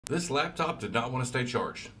This laptop did not want to stay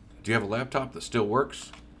charged. Do you have a laptop that still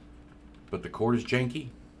works, but the cord is janky?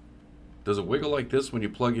 Does it wiggle like this when you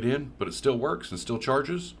plug it in, but it still works and still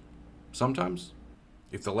charges? Sometimes.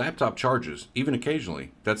 If the laptop charges, even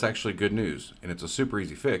occasionally, that's actually good news, and it's a super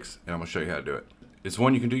easy fix, and I'm going to show you how to do it. It's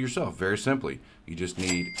one you can do yourself, very simply. You just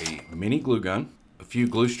need a mini glue gun, a few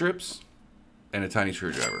glue strips, and a tiny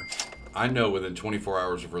screwdriver. I know within 24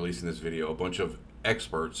 hours of releasing this video, a bunch of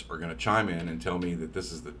experts are going to chime in and tell me that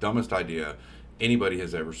this is the dumbest idea anybody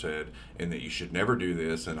has ever said, and that you should never do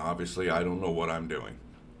this, and obviously I don't know what I'm doing.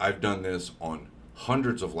 I've done this on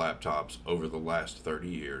hundreds of laptops over the last 30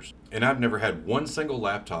 years, and I've never had one single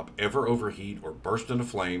laptop ever overheat or burst into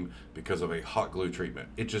flame because of a hot glue treatment.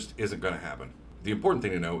 It just isn't going to happen. The important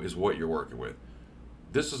thing to know is what you're working with.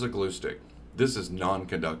 This is a glue stick. This is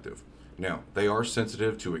non-conductive. Now, they are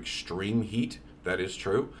sensitive to extreme heat. That is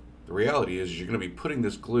true. The reality is you're going to be putting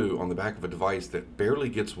this glue on the back of a device that barely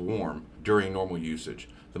gets warm during normal usage.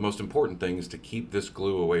 The most important thing is to keep this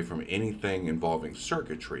glue away from anything involving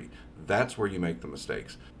circuitry. That's where you make the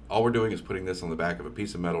mistakes. All we're doing is putting this on the back of a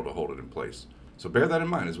piece of metal to hold it in place. So bear that in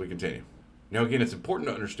mind as we continue. Now again, it's important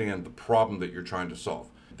to understand the problem that you're trying to solve.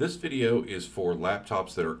 This video is for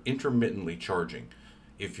laptops that are intermittently charging.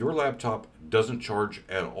 If your laptop doesn't charge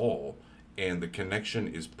at all, and the connection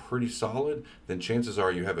is pretty solid, then chances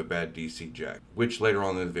are you have a bad DC jack, which later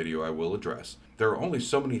on in the video I will address. There are only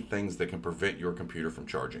so many things that can prevent your computer from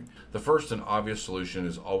charging. The first and obvious solution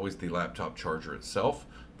is always the laptop charger itself,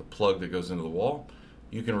 the plug that goes into the wall.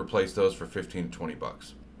 You can replace those for 15 to 20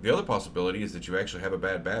 bucks. The other possibility is that you actually have a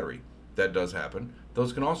bad battery. That does happen.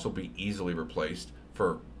 Those can also be easily replaced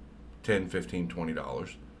for $10, $15,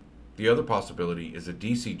 $20. The other possibility is a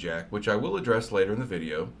DC jack, which I will address later in the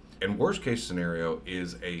video. And worst case scenario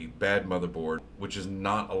is a bad motherboard, which is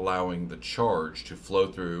not allowing the charge to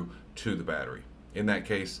flow through to the battery. In that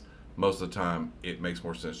case, most of the time, it makes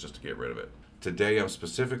more sense just to get rid of it. Today, I'm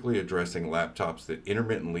specifically addressing laptops that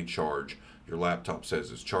intermittently charge. Your laptop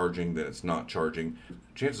says it's charging, then it's not charging.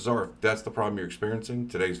 Chances are, if that's the problem you're experiencing,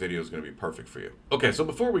 today's video is going to be perfect for you. Okay, so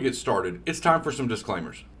before we get started, it's time for some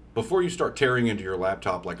disclaimers. Before you start tearing into your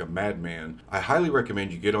laptop like a madman, I highly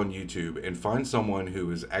recommend you get on YouTube and find someone who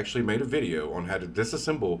has actually made a video on how to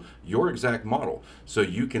disassemble your exact model so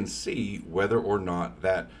you can see whether or not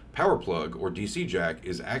that power plug or DC jack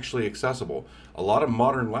is actually accessible. A lot of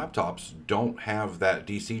modern laptops don't have that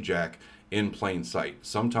DC jack in plain sight.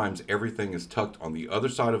 Sometimes everything is tucked on the other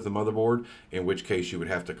side of the motherboard, in which case you would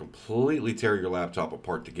have to completely tear your laptop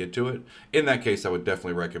apart to get to it. In that case, I would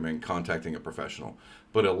definitely recommend contacting a professional.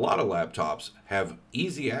 But a lot of laptops have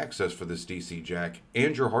easy access for this DC jack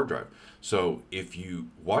and your hard drive. So if you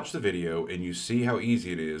watch the video and you see how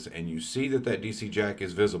easy it is and you see that that DC jack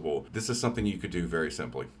is visible, this is something you could do very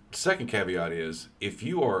simply. Second caveat is, if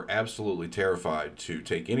you are absolutely terrified to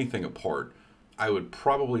take anything apart, I would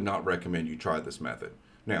probably not recommend you try this method.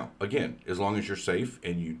 Now, again, as long as you're safe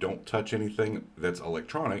and you don't touch anything that's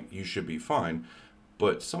electronic, you should be fine.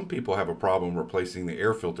 But some people have a problem replacing the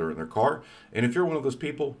air filter in their car, and if you're one of those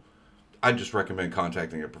people, I'd just recommend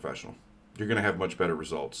contacting a professional. You're going to have much better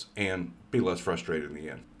results and be less frustrated in the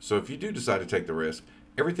end. So if you do decide to take the risk,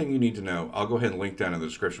 everything you need to know, I'll go ahead and link down in the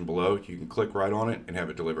description below. You can click right on it and have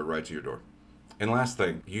it delivered right to your door. And last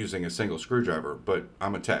thing, using a single screwdriver, but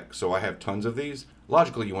I'm a tech, so I have tons of these.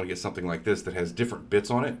 Logically, you want to get something like this that has different bits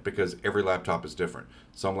on it because every laptop is different.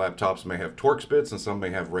 Some laptops may have Torx bits and some may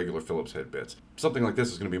have regular Phillips head bits. Something like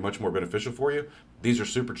this is going to be much more beneficial for you. These are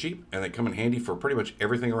super cheap and they come in handy for pretty much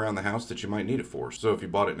everything around the house that you might need it for. So if you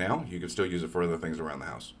bought it now, you can still use it for other things around the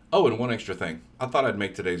house. Oh, and one extra thing. I thought I'd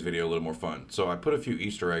make today's video a little more fun, so I put a few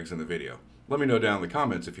Easter eggs in the video. Let me know down in the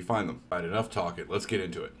comments if you find them. All right, enough talking. Let's get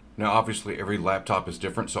into it. Now, obviously, every laptop is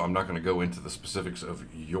different, so I'm not going to go into the specifics of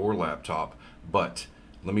your laptop, but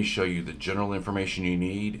let me show you the general information you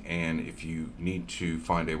need, and if you need to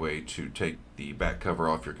find a way to take the back cover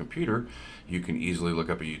off your computer, you can easily look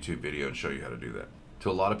up a YouTube video and show you how to do that. To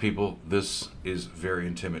a lot of people, this is very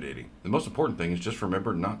intimidating. The most important thing is just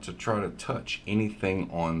remember not to try to touch anything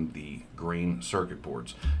on the green circuit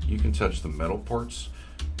boards. You can touch the metal parts,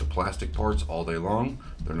 the plastic parts all day long.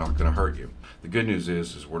 They're not going to hurt you. The good news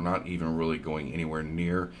is we're not even really going anywhere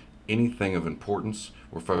near anything of importance.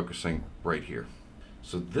 We're focusing right here.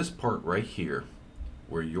 So this part right here,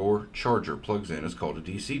 where your charger plugs in, is called a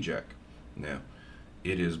DC jack. Now,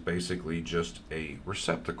 it is basically just a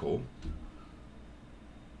receptacle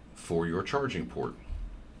for your charging port.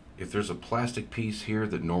 If there's a plastic piece here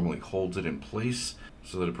that normally holds it in place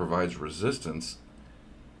so that it provides resistance,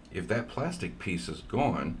 if that plastic piece is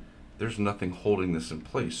gone, there's nothing holding this in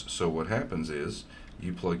place. So what happens is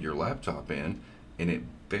you plug your laptop in and it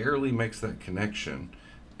barely makes that connection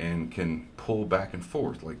and can pull back and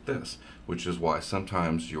forth like this, which is why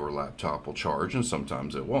sometimes your laptop will charge and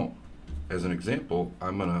sometimes it won't. As an example,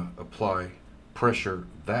 I'm going to apply pressure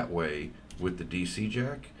that way with the DC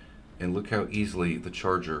jack, and look how easily the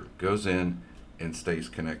charger goes in and stays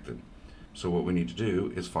connected. So what we need to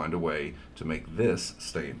do is find a way to make this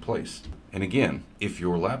stay in place. And again, if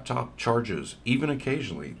your laptop charges even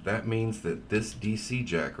occasionally, that means that this DC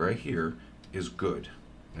jack right here is good.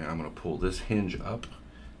 Now I'm going to pull this hinge up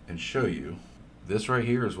and show you. This right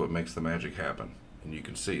here is what makes the magic happen. And you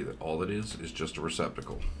can see that all it is just a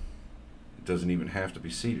receptacle. It doesn't even have to be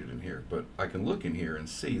seated in here, but I can look in here and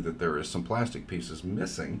see that there is some plastic pieces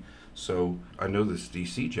missing, so I know this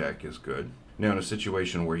DC jack is good. Now in a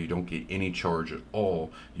situation where you don't get any charge at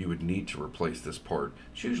all, you would need to replace this part.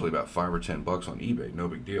 It's usually about $5 or $10 on eBay, no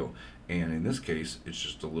big deal. And in this case, it's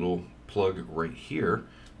just a little plug right here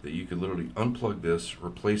that you could literally unplug this,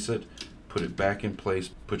 replace it, put it back in place,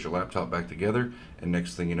 put your laptop back together, and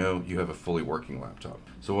next thing you know, you have a fully working laptop.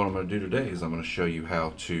 So what I'm going to do today is I'm going to show you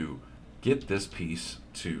how to get this piece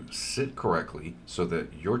to sit correctly so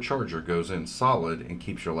that your charger goes in solid and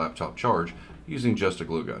keeps your laptop charged using just a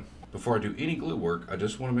glue gun. Before I do any glue work, I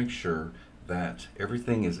just want to make sure that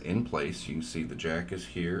everything is in place. You can see the jack is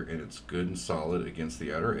here and it's good and solid against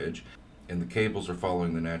the outer edge, and the cables are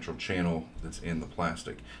following the natural channel that's in the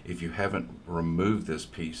plastic. If you haven't removed this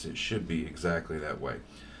piece, it should be exactly that way.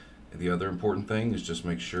 And the other important thing is just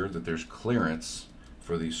make sure that there's clearance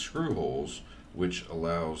for these screw holes, which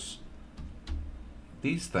allows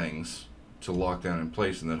these things to lock down in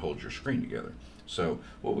place and then hold your screen together. So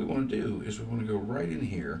what we want to do is we want to go right in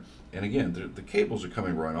here, and again the cables are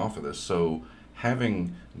coming right off of this, so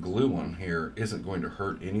having glue on here isn't going to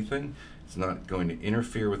hurt anything. It's not going to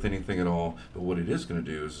interfere with anything at all, but what it is going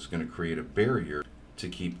to do is it's going to create a barrier to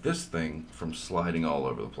keep this thing from sliding all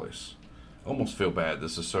over the place. I almost feel bad,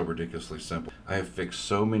 this is so ridiculously simple. I have fixed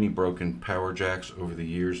so many broken power jacks over the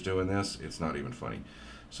years doing this, it's not even funny.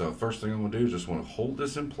 So first thing I'm going to do is just want to hold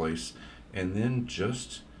this in place and then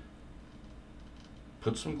just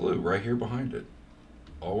put some glue right here behind it.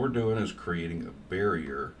 All we're doing is creating a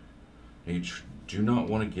barrier. You do not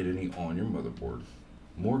want to get any on your motherboard.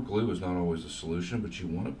 More glue is not always a solution, but you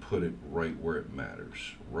want to put it right where it matters,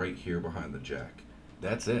 right here behind the jack.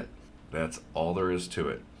 That's it. That's all there is to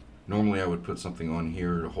it. Normally I would put something on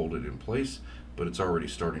here to hold it in place, but it's already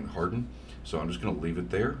starting to harden. So I'm just going to leave it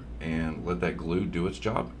there and let that glue do its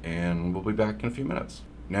job, and we'll be back in a few minutes.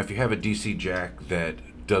 Now if you have a DC jack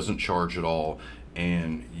that doesn't charge at all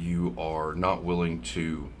and you are not willing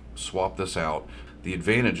to swap this out, the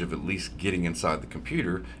advantage of at least getting inside the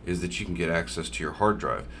computer is that you can get access to your hard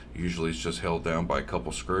drive. Usually it's just held down by a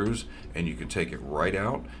couple screws and you can take it right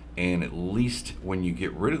out, and at least when you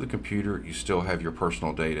get rid of the computer you still have your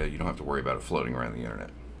personal data. You don't have to worry about it floating around the internet.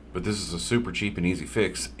 But this is a super cheap and easy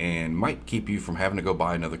fix and might keep you from having to go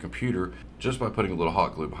buy another computer just by putting a little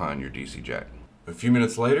hot glue behind your DC jack. A few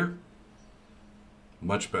minutes later,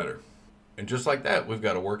 much better. And just like that, we've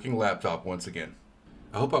got a working laptop once again.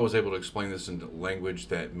 I hope I was able to explain this in language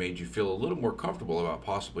that made you feel a little more comfortable about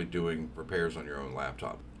possibly doing repairs on your own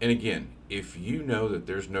laptop. And again, if you know that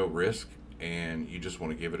there's no risk and you just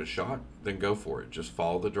want to give it a shot, then go for it. Just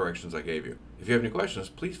follow the directions I gave you. If you have any questions,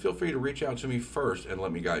 please feel free to reach out to me first and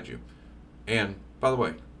let me guide you. And by the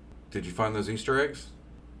way, did you find those Easter eggs?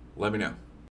 Let me know.